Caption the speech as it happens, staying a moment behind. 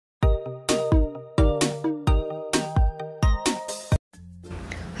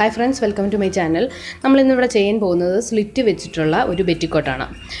Hi friends, welcome to my channel. നമ്മൾ ഇന്ന് ഇവിടെ ചെയ്യാൻ പോകുന്നത് സ്ലിറ്റ് വെച്ചിട്ടുള്ള ഒരു പെറ്റിക്കോട്ട് ആണ്.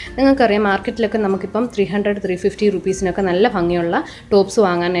 നിങ്ങൾക്കറിയാം മാർക്കറ്റിലൊക്കെ നമുക്കിപ്പം 300-350 രൂപീസിനൊക്കെ നല്ല ഭംഗിയുള്ള ടോപ്സ്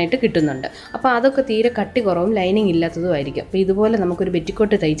വാങ്ങാനായിട്ട് കിട്ടുന്നുണ്ട്. അപ്പോൾ അതൊക്കെ തീരെ കട്ടി കുറവും ലൈനിങ് ഇല്ലാത്തതും ആയിരിക്കും. അപ്പോൾ ഇതുപോലെ നമുക്കൊരു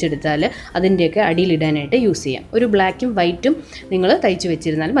പെറ്റിക്കോട്ട് തയ്ച്ചെടുത്താൽ അതിൻ്റെയൊക്കെ അടിയിലിടാനായിട്ട് യൂസ് ചെയ്യാം. ഒരു ബ്ലാക്കും വൈറ്റും നിങ്ങൾ തയ്ച്ച്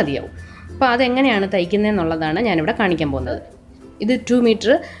വെച്ചിരുന്നാൽ മതിയാവും. അപ്പോൾ അതെങ്ങനെയാണ് തയ്ക്കുന്നതെന്നുള്ളതാണ് ഞാനിവിടെ കാണിക്കാൻ പോകുന്നത്. ഇത് 2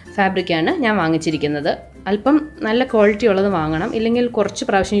 മീറ്റർ ഫാബ്രിക്കാണ് ഞാൻ വാങ്ങിച്ചിരിക്കുന്നത്. അല്പം നല്ല ക്വാളിറ്റി ഉള്ളത് വാങ്ങണം, ഇല്ലെങ്കിൽ കുറച്ച്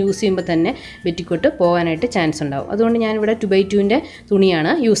പ്രാവശ്യം യൂസ് ചെയ്യുമ്പോൾ തന്നെ പെറ്റിക്കോട്ട് പോകാനായിട്ട് ചാൻസ് ഉണ്ടാവും. അതുകൊണ്ട് ഞാനിവിടെ 2x2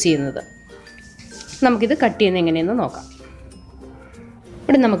 തുണിയാണ് യൂസ് ചെയ്യുന്നത്. നമുക്കിത് കട്ട് ചെയ്യുന്നത് എങ്ങനെയെന്ന് നോക്കാം.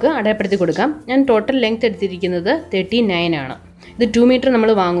 ഇവിടെ നമുക്ക് അടയാളപ്പെടുത്തി കൊടുക്കാം. ഞാൻ ടോട്ടൽ ലെങ്ത് എടുത്തിരിക്കുന്നത് 39 ആണ്. ഇത് 2 മീറ്റർ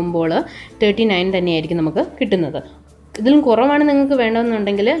നമ്മൾ വാങ്ങുമ്പോൾ 39 തന്നെയായിരിക്കും നമുക്ക് കിട്ടുന്നത്. ഇതിലും കുറവാണ് നിങ്ങൾക്ക്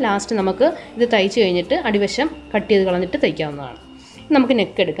വേണമെന്നുണ്ടെങ്കിൽ ലാസ്റ്റ് നമുക്ക് ഇത് തയ്ച്ച് കഴിഞ്ഞിട്ട് അടിവശം കട്ട് ചെയ്ത് കളഞ്ഞിട്ട് തയ്ക്കാവുന്നതാണ്. നമുക്ക്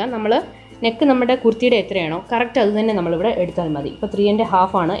നെക്ക് എടുക്കാം. നെക്ക് നമ്മുടെ കുർത്തിയുടെ എത്രയാണോ കറക്റ്റ് അത് തന്നെ നമ്മളിവിടെ എടുത്താൽ മതി. ഇപ്പോൾ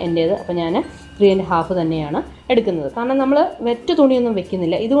 3.5 ആണ് എൻ്റേത്. അപ്പോൾ ഞാൻ 3.5 തന്നെയാണ് എടുക്കുന്നത്. കാരണം നമ്മൾ വെറ്റ് തുണിയൊന്നും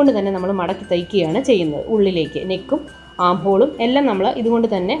വെക്കുന്നില്ല. ഇതുകൊണ്ട് തന്നെ നമ്മൾ മടക്കി തയ്ക്കുകയാണ് ചെയ്യുന്നത്. ഉള്ളിലേക്ക് നെക്കും ആം ഹോളും എല്ലാം നമ്മൾ ഇതുകൊണ്ട്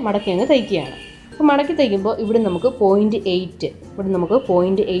തന്നെ മടക്കി അങ്ങ് തയ്ക്കുകയാണ്. അപ്പോൾ മടക്കി തയ്ക്കുമ്പോൾ ഇവിടെ നമുക്ക് 0.8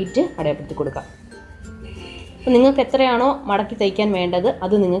 അടയാളപ്പെടുത്തി കൊടുക്കാം. അപ്പോൾ നിങ്ങൾക്ക് എത്രയാണോ മടക്കി തയ്ക്കാൻ വേണ്ടത്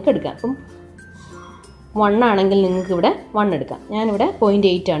അത് നിങ്ങൾക്ക് എടുക്കാം. അപ്പം 1 ആണെങ്കിൽ നിങ്ങൾക്ക് ഇവിടെ 1 എടുക്കാം. ഞാനിവിടെ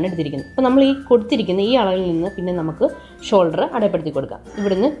 0.8 ആണ് എടുത്തിരിക്കുന്നത്. അപ്പോൾ നമ്മൾ ഈ കൊടുത്തിരിക്കുന്ന ഈ അളവിൽ നിന്ന് പിന്നെ നമുക്ക് ഷോൾഡർ അടയാളപ്പെടുത്തി കൊടുക്കാം.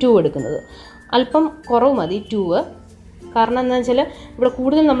 ഇവിടെ നിന്ന് 2 എടുക്കുന്നത് അല്പം കുറവ് മതി 2. കാരണം എന്താണെന്ന് വെച്ചാൽ ഇവിടെ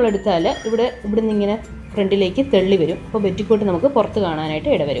കൂടുതൽ നമ്മൾ എടുത്താൽ ഇവിടെ നിന്ന് ഇങ്ങനെ ഫ്രണ്ടിലേക്ക് തെള്ളി വരും. അപ്പോൾ പെറ്റിക്കോട്ട് നമുക്ക് പുറത്ത് കാണാനായിട്ട്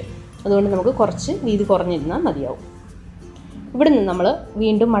ഇടവരും. അതുകൊണ്ട് നമുക്ക് കുറച്ച് വീതി കുറഞ്ഞിരുന്നാൽ മതിയാവും. ഇവിടെ നിന്ന് നമ്മൾ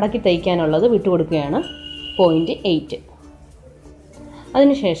വീണ്ടും മടക്കി തയ്ക്കാനുള്ളത് വിട്ടുകൊടുക്കുകയാണ് 0.8.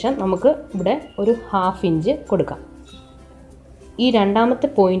 അതിനുശേഷം നമുക്ക് ഇവിടെ ഒരു 1/2 ഇഞ്ച് കൊടുക്കാം. ഈ രണ്ടാമത്തെ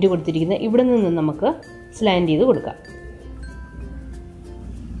പോയിന്റ് കൊടുത്തിരിക്കുന്നത് ഇവിടെ നിന്ന് നമുക്ക് സ്ലാൻഡ് ചെയ്ത് കൊടുക്കാം.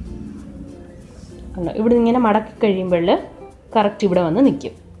 ഇവിടെ ഇങ്ങനെ മടക്കി കഴിയുമ്പോൾ കറക്റ്റ് ഇവിടെ വന്ന്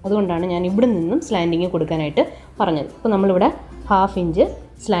നിൽക്കും. അതുകൊണ്ടാണ് ഞാൻ ഇവിടെ നിന്നും സ്ലാൻഡിങ് കൊടുക്കാനായിട്ട് പറഞ്ഞത്. അപ്പോൾ നമ്മളിവിടെ 1/2 ഇഞ്ച്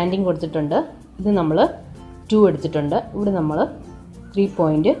സ്ലാൻഡിങ് കൊടുത്തിട്ടുണ്ട്. ഇത് നമ്മൾ 2 എടുത്തിട്ടുണ്ട്. ഇവിടെ നമ്മൾ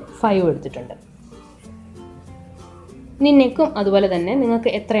 3.5 എടുത്തിട്ടുണ്ട്. ഇനി നെക്കും അതുപോലെ തന്നെ നിങ്ങൾക്ക്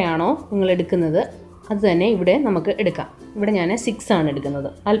എത്രയാണോ നിങ്ങൾ എടുക്കുന്നത് അത് തന്നെ ഇവിടെ നമുക്ക് എടുക്കാം. ഇവിടെ ഞാൻ 6 ആണ് എടുക്കുന്നത്.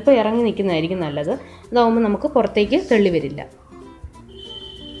 അല്പം ഇറങ്ങി നിൽക്കുന്നതായിരിക്കും നല്ലത്. അതാവുമ്പോൾ നമുക്ക് പുറത്തേക്ക് തെള്ളി വരില്ല.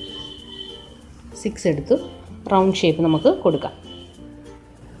 6 എടുത്തു. റൗണ്ട് ഷേപ്പ് നമുക്ക് കൊടുക്കാം.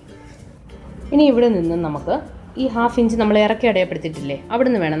 ഇനി ഇവിടെ നിന്ന് നമുക്ക് ഈ 1/2 ഇഞ്ച് നമ്മൾ ഇറക്കി അടയാളപ്പെടുത്തിയിട്ടില്ലേ, അവിടെ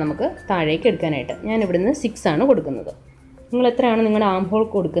നിന്ന് വേണം നമുക്ക് താഴേക്ക് എടുക്കാനായിട്ട്. ഞാൻ ഇവിടെ നിന്ന് 6 ആണ് കൊടുക്കുന്നത്. നിങ്ങൾ എത്രയാണ് നിങ്ങളുടെ ആം ഹോൾ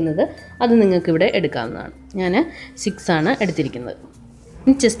കൊടുക്കുന്നത് അത് നിങ്ങൾക്കിവിടെ എടുക്കാവുന്നതാണ്. ഞാൻ 6 ആണ് എടുത്തിരിക്കുന്നത്.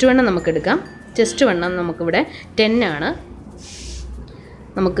 ഇനി ചെസ്റ്റ് വണ്ണം നമുക്കെടുക്കാം. ചെസ്റ്റ് വണ്ണം നമുക്കിവിടെ 10 ആണ്.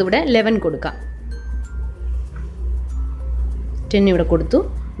 നമുക്കിവിടെ 11 കൊടുക്കാം. 10 ഇവിടെ കൊടുത്തു,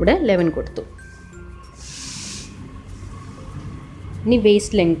 ഇവിടെ 11 കൊടുത്തു. ഇനി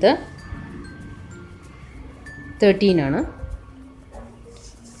വേസ്റ്റ് ലെങ്ത്ത് 13 ആണ്.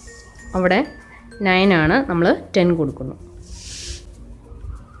 അവിടെ 9 ആണ്. നമ്മൾ 10 കൊടുക്കുന്നു.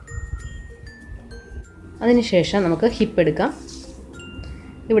 അതിനുശേഷം നമുക്ക് ഹിപ്പ് എടുക്കാം.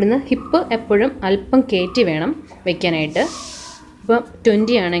 ഇവിടുന്ന് ഹിപ്പ് എപ്പോഴും അല്പം കയറ്റി വേണം വയ്ക്കാനായിട്ട്. ഇപ്പോൾ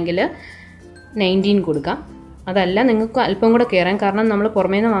 20 ആണെങ്കിൽ 19 കൊടുക്കാം. അതല്ല നിങ്ങൾക്ക് അല്പം കൂടെ കയറാൻ, കാരണം നമ്മൾ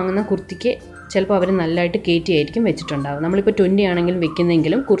പുറമേ നിന്ന് വാങ്ങുന്ന കുർത്തിക്ക് ചിലപ്പോൾ അവർ നല്ലതായിട്ട് കയറ്റിയായിരിക്കും വെച്ചിട്ടുണ്ടാകും. നമ്മളിപ്പോൾ 20 ആണെങ്കിലും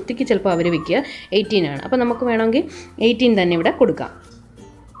വെക്കുന്നെങ്കിലും കുർത്തിക്ക് ചിലപ്പോൾ അവർ വെക്കുക 18 ആണ്. അപ്പോൾ നമുക്ക് വേണമെങ്കിൽ 18 തന്നെ ഇവിടെ കൊടുക്കാം.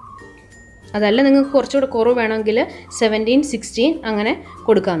 അതല്ല നിങ്ങൾക്ക് കുറച്ചുകൂടെ കുറവ് വേണമെങ്കിൽ 17, 16 അങ്ങനെ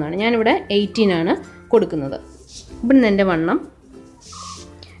കൊടുക്കാവുന്നതാണ്. ഞാനിവിടെ 18 ആണ് കൊടുക്കുന്നത്. ഇവിടുന്ന് എൻ്റെ വണ്ണം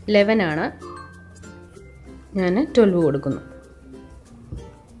 11 ആണ്. ഞാൻ 12 കൊടുക്കുന്നു.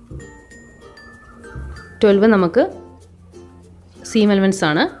 12 നമുക്ക് സീം അലവൻസ്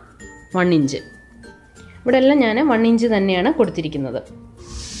ആണ് 1 ഇഞ്ച്. ഇവിടെ എല്ലാം ഞാൻ 1 ഇഞ്ച് തന്നെയാണ് കൊടുത്തിരിക്കുന്നത്.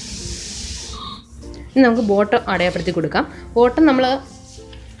 ഇനി നമുക്ക് ബോട്ടം അടയാളപ്പെടുത്തി കൊടുക്കാം. ബോട്ടം നമ്മൾ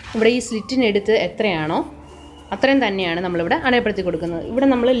ഇവിടെ ഈ സ്ലിറ്റിനെടുത്ത് എത്രയാണോ അത്രയും തന്നെയാണ് നമ്മളിവിടെ അടയാളപ്പെടുത്തി കൊടുക്കുന്നത്. ഇവിടെ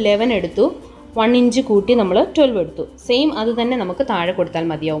നമ്മൾ 11 എടുത്തു, 1 ഇഞ്ച് കൂട്ടി നമ്മൾ 12 എടുത്തു. സെയിം അത് തന്നെ നമുക്ക് താഴെ കൊടുത്താൽ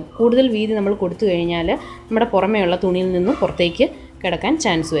മതിയാവും. കൂടുതൽ വീതി നമ്മൾ കൊടുത്തു കഴിഞ്ഞാൽ നമ്മുടെ പുറമേയുള്ള തുണിയിൽ നിന്നും പുറത്തേക്ക് കിടക്കാൻ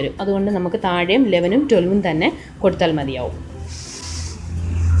ചാൻസ് വരും. അതുകൊണ്ട് നമുക്ക് താഴെയും 11ഉം 12ഉം തന്നെ കൊടുത്താൽ മതിയാവും.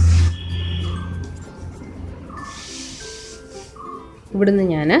 ഇവിടുന്ന്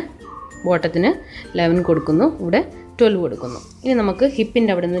ഞാൻ ബോട്ടത്തിന് 11 കൊടുക്കുന്നു, ഇവിടെ 12 കൊടുക്കുന്നു. ഇനി നമുക്ക്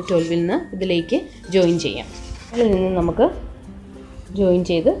ഹിപ്പിൻ്റെ അവിടെ നിന്ന് 12ൽ നിന്ന് ഇതിലേക്ക് ജോയിൻ ചെയ്യാം. അതിൽ നിന്ന് നമുക്ക് ജോയിൻ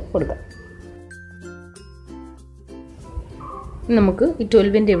ചെയ്ത് കൊടുക്കാം. നമുക്ക് ഈ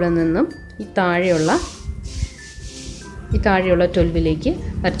 12ൻ്റെ ഇവിടെ നിന്നും ഈ താഴെയുള്ള 12ലേക്ക്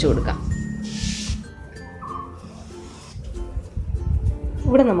വരച്ചു കൊടുക്കാം.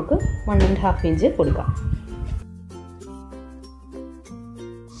 ഇവിടെ നമുക്ക് 1.5 ഇഞ്ച് കൊടുക്കാം.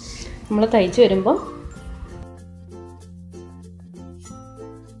 നമ്മൾ തയ്ച്ച് വരുമ്പോൾ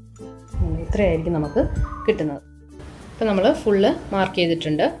ഇത്രയായിരിക്കും നമുക്ക് കിട്ടുന്നത്. ഇപ്പോൾ നമ്മൾ ഫുള്ള് മാർക്ക്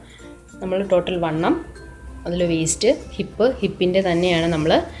ചെയ്തിട്ടുണ്ട്. നമ്മൾ ടോട്ടൽ വണ്ണം, അതിൽ വേസ്റ്റ്, ഹിപ്പിൻ്റെ തന്നെയാണ്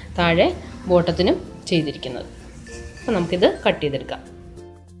നമ്മൾ താഴെ ബോട്ടത്തിനും ചെയ്തിരിക്കുന്നത്. അപ്പോൾ നമുക്കിത് കട്ട് ചെയ്തെടുക്കാം.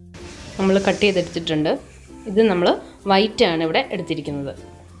 നമ്മൾ കട്ട് ചെയ്തെടുത്തിട്ടുണ്ട്. ഇത് നമ്മൾ വൈറ്റാണ് ഇവിടെ എടുത്തിരിക്കുന്നത്.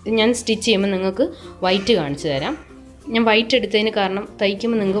 ഇത് ഞാൻ സ്റ്റിച്ച് ചെയ്യുമ്പോൾ നിങ്ങൾക്ക് വൈറ്റ് കാണിച്ചു തരാം. ഞാൻ വൈറ്റ് എടുത്തതിന് കാരണം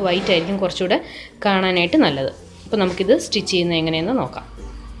തയ്ക്കുമ്പോൾ നിങ്ങൾക്ക് വൈറ്റ് ആയിരിക്കും കുറച്ചുകൂടെ കാണാനായിട്ട് നല്ലത്. അപ്പോൾ നമുക്കിത് സ്റ്റിച്ച് ചെയ്യുന്നത് എങ്ങനെയെന്ന് നോക്കാം.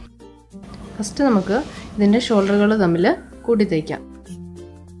 ഫസ്റ്റ് നമുക്ക് ഇതിൻ്റെ ഷോൾഡറുകൾ തമ്മിൽ കൂട്ടി തയ്ക്കാം.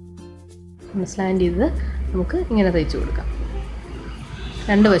 സ്ലാൻഡ് ചെയ്ത് നമുക്ക് ഇങ്ങനെ തയ്ച്ചു കൊടുക്കാം.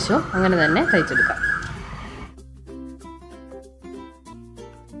 രണ്ട് വശവും അങ്ങനെ തന്നെ തയ്ച്ചെടുക്കാം.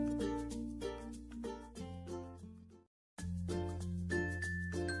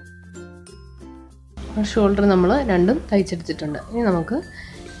 ഷോൾഡർ നമ്മൾ രണ്ടും തയ്ച്ചെടുത്തിട്ടുണ്ട്. ഇനി നമുക്ക്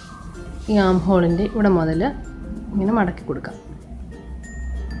ഈ ആം ഹോളിൻ്റെ ഇവിടെ മുതൽ ഇങ്ങനെ മടക്കി കൊടുക്കാം.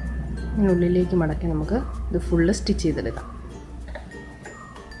 ഇങ്ങനെ ഉള്ളിലേക്ക് മടക്കി നമുക്ക് ഇത് ഫുള്ള് സ്റ്റിച്ച് ചെയ്തെടുക്കാം.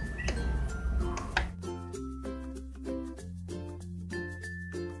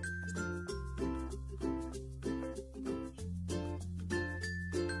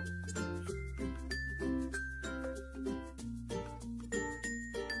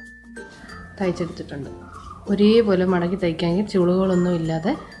 തയ്ച്ചെടുത്തിട്ടുണ്ട്. ഒരേപോലെ മടക്കി തയ്ക്കാമെങ്കിൽ ചുളുകളൊന്നും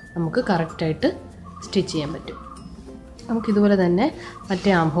ഇല്ലാതെ നമുക്ക് കറക്റ്റായിട്ട് സ്റ്റിച്ച് ചെയ്യാൻ പറ്റും. നമുക്കിതുപോലെ തന്നെ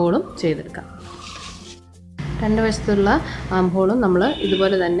മറ്റേ ആം ഹോളും ചെയ്തെടുക്കാം. രണ്ട് വശത്തുള്ള ആം ഹോളും നമ്മൾ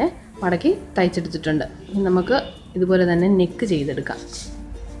ഇതുപോലെ തന്നെ മടക്കി തയ്ച്ചെടുത്തിട്ടുണ്ട്. നമുക്ക് ഇതുപോലെ തന്നെ നെക്ക് ചെയ്തെടുക്കാം.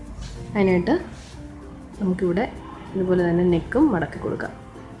 അതിനായിട്ട് നമുക്കിവിടെ ഇതുപോലെ തന്നെ നെക്കും മടക്കി കൊടുക്കാം.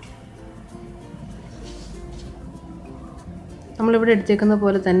 നമ്മളിവിടെ എടുത്തേക്കുന്ന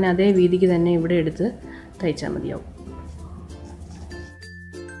പോലെ തന്നെ അതേ വീതിക്ക് തന്നെ ഇവിടെ എടുത്ത് തയ്ച്ചാൽ മതിയാവും.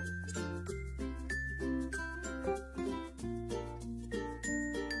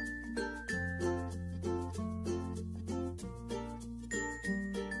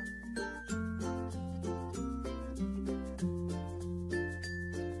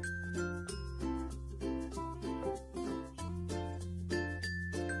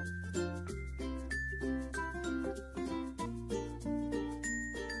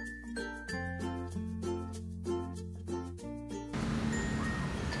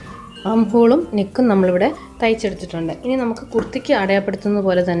 ആം ഹോളും നെക്കും നമ്മളിവിടെ തയ്ച്ചെടുത്തിട്ടുണ്ട്. ഇനി നമുക്ക് കുർത്തിക്ക് അടയാളപ്പെടുത്തുന്ന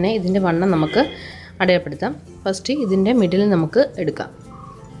പോലെ തന്നെ ഇതിൻ്റെ വണ്ണം നമുക്ക് അടയാളപ്പെടുത്താം. ഫസ്റ്റ് ഇതിൻ്റെ മിഡിൽ നമുക്ക് എടുക്കാം.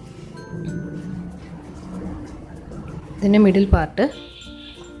 ഇതിൻ്റെ മിഡിൽ പാർട്ട്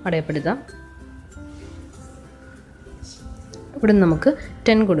അടയാളപ്പെടുത്താം. ഇവിടെ നമുക്ക്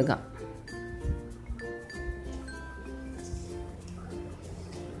 10 കൊടുക്കാം.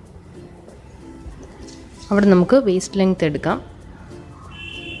 അവിടെ നമുക്ക് വേസ്റ്റ് ലെങ്ത് എടുക്കാം.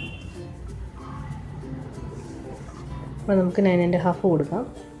 അപ്പോൾ നമുക്ക് 9.5 കൊടുക്കാം.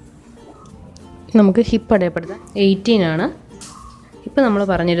 നമുക്ക് ഹിപ്പ് അടയാളപ്പെടുത്താം. 18 ആണ്. ഇപ്പോൾ നമ്മൾ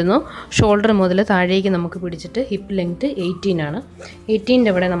പറഞ്ഞിരുന്നു ഷോൾഡർ മുതൽ താഴേക്ക് നമുക്ക് പിടിച്ചിട്ട് ഹിപ്പ് ലെങ്ത് 18 ആണ്.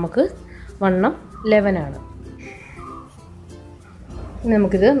 18ൻ്റെ അവിടെ നമുക്ക് വണ്ണം 11 ആണ്.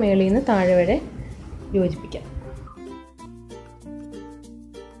 നമുക്കിത് മേളിൽ നിന്ന് താഴെ വരെ യോജിപ്പിക്കാം.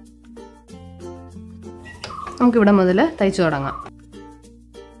 നമുക്കിവിടെ മുതൽ തയ്ച്ചു തുടങ്ങാം.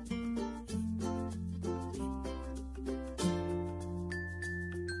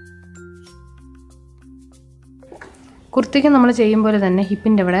 കുർത്തിക്ക് നമ്മൾ ചെയ്യും പോലെ തന്നെ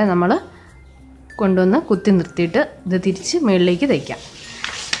ഹിപ്പിൻ്റെ അവിടെ നമ്മൾ കൊണ്ടുവന്ന് കുത്തി നിർത്തിയിട്ട് ഇത് തിരിച്ച് മുകളിലേക്ക് തയ്ക്കാം.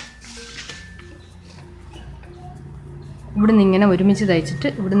 ഇവിടെ നിന്ന് ഇങ്ങനെ ഒരുമിച്ച് തയ്ച്ചിട്ട്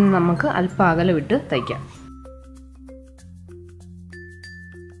ഇവിടെ നിന്ന് നമുക്ക് അല്പം അകലെ വിട്ട് തയ്ക്കാം.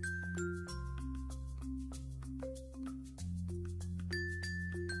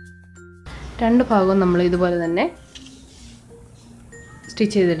 രണ്ട് ഭാഗവും നമ്മൾ ഇതുപോലെ തന്നെ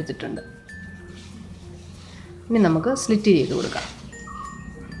സ്റ്റിച്ച് ചെയ്തെടുത്തിട്ടുണ്ട്. ഇനി നമുക്ക് സ്ലിറ്റ് ചെയ്ത് കൊടുക്കാം.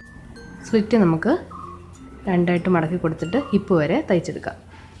 സ്ലിറ്റ് നമുക്ക് രണ്ടായിട്ട് മടക്കി കൊടുത്തിട്ട് ഹിപ്പ് വരെ തയ്ച്ചെടുക്കാം.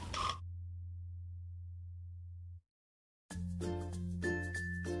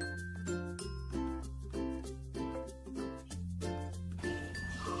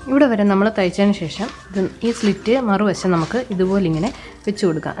 ഇവിടെ വരെ നമ്മൾ തയ്ച്ചതിന് ശേഷം ഈ സ്ലിറ്റ് മറുവശം നമുക്ക് ഇതുപോലെ ഇങ്ങനെ വെച്ച്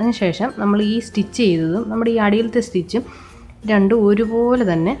കൊടുക്കാം. അതിനുശേഷം നമ്മൾ ഈ സ്റ്റിച്ച് ചെയ്തതും നമ്മുടെ ഈ അടിയിലത്തെ സ്റ്റിച്ചും രണ്ടും ഒരുപോലെ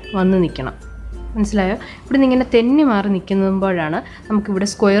തന്നെ വന്ന് നിൽക്കണം. മനസ്സിലായോ? ഇവിടെ നിന്ന് ഇങ്ങനെ തെന്നി മാറി നിൽക്കുമ്പോഴാണ് നമുക്കിവിടെ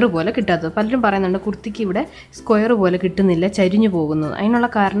സ്ക്വയർ പോലെ കിട്ടാത്തത്. പലരും പറയുന്നുണ്ട് കുർത്തിക്ക് ഇവിടെ സ്ക്വയർ പോലെ കിട്ടുന്നില്ല, ചരിഞ്ഞു പോകുന്നത്. അതിനുള്ള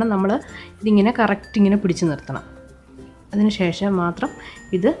കാരണം നമ്മൾ ഇതിങ്ങനെ കറക്റ്റ് ഇങ്ങനെ പിടിച്ച് നിർത്തണം. അതിനുശേഷം മാത്രം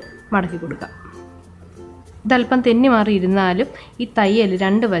ഇത് മടക്കി കൊടുക്കാം. ഇതല്പം തെന്നി മാറി ഇരുന്നാലും ഈ തയ്യൽ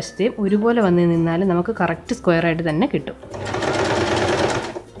രണ്ട് വശത്തെയും ഒരുപോലെ വന്ന് നിന്നാലും നമുക്ക് കറക്റ്റ് സ്ക്വയറായിട്ട് തന്നെ കിട്ടും.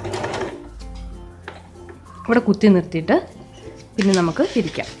 ഇവിടെ കുത്തി നിർത്തിയിട്ട് പിന്നെ നമുക്ക്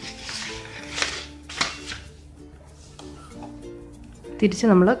തിരിക്കാം. തിരിച്ച്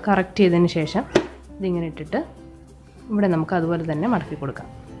നമ്മൾ കറക്റ്റ് ചെയ്തതിന് ശേഷം ഇതിങ്ങനെ ഇട്ടിട്ട് ഇവിടെ നമുക്ക് അതുപോലെ തന്നെ മടക്കി കൊടുക്കാം.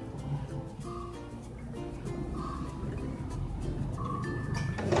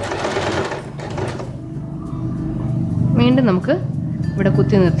 വീണ്ടും നമുക്ക് ഇവിടെ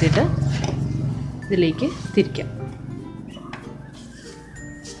കുത്തി നിർത്തിയിട്ട് ഇതിലേക്ക് തിരിക്കാം.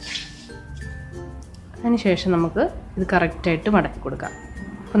 അതിനുശേഷം നമുക്ക് ഇത് കറക്റ്റായിട്ട് മടക്കി കൊടുക്കാം.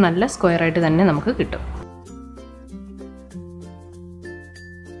 അപ്പോൾ നല്ല സ്ക്വയറായിട്ട് തന്നെ നമുക്ക് കിട്ടും.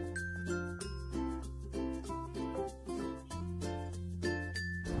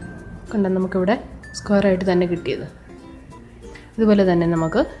 കണ്ട നമുക്കിവിടെ സ്ക്വയറായിട്ട് തന്നെ കിട്ടിയത്. ഇതുപോലെ തന്നെ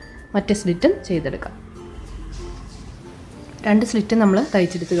നമുക്ക് മറ്റേ സ്ലിറ്റും ചെയ്തെടുക്കാം. 2 സ്ലിറ്റ് നമ്മൾ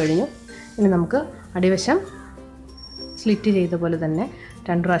തയ്ച്ചെടുത്ത് കഴിഞ്ഞു. ഇനി നമുക്ക് അടിവശം സ്ലിറ്റ് ചെയ്ത പോലെ തന്നെ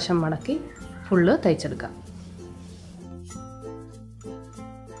 2 പ്രാവശ്യം മടക്കി ഫുള്ള് തയ്ച്ചെടുക്കാം.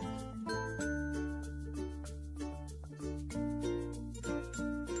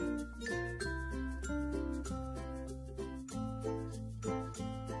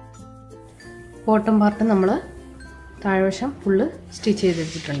 ബോട്ടം പാർട്ട് നമ്മൾ താഴ്വശം ഫുള്ള് സ്റ്റിച്ച്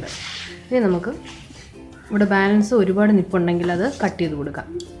ചെയ്തെടുത്തിട്ടുണ്ട്. ഇനി നമുക്ക് ഇവിടെ ബാലൻസ് ഒരുപാട് നിപ്പുണ്ടെങ്കിൽ അത് കട്ട് ചെയ്ത് കൊടുക്കാം.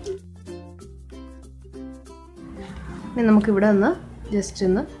 ഇനി നമുക്കിവിടെ ഒന്ന് ജസ്റ്റ്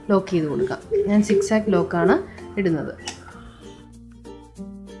ഒന്ന് ലോക്ക് ചെയ്ത് കൊടുക്കാം. ഞാൻ 6 ആക്ക് ലോക്കാണ് ഇടുന്നത്.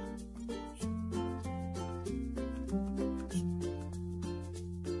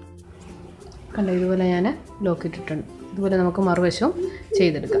 കണ്ട ഇതുപോലെ ഞാൻ ലോക്ക് ഇട്ടിട്ടുണ്ട്. ഇതുപോലെ നമുക്ക് മറുവശവും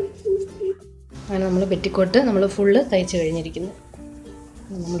ചെയ്തെടുക്കാം. അങ്ങനെ നമ്മൾ പെറ്റിക്കോട്ട് നമ്മൾ ഫുള്ള് തയ്ച്ച് കഴിഞ്ഞിരിക്കുന്നു.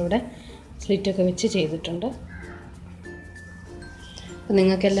 നമ്മളിവിടെ സ്ലിറ്റൊക്കെ വെച്ച് ചെയ്തിട്ടുണ്ട്. അപ്പോൾ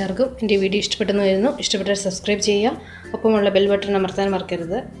നിങ്ങൾക്ക് എല്ലാവർക്കും എൻ്റെ വീഡിയോ ഇഷ്ടപ്പെട്ടെന്ന് വരുന്നു. ഇഷ്ടപ്പെട്ടാൽ സബ്സ്ക്രൈബ് ചെയ്യുക. ഒപ്പമുള്ള ബെൽ ബട്ടൺ അമർത്താൻ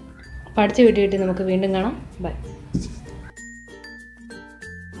മറക്കരുത്. അപ്പോൾ അടുത്ത വീഡിയോ ആയിട്ട് നമുക്ക് വീണ്ടും കാണാം. ബൈ.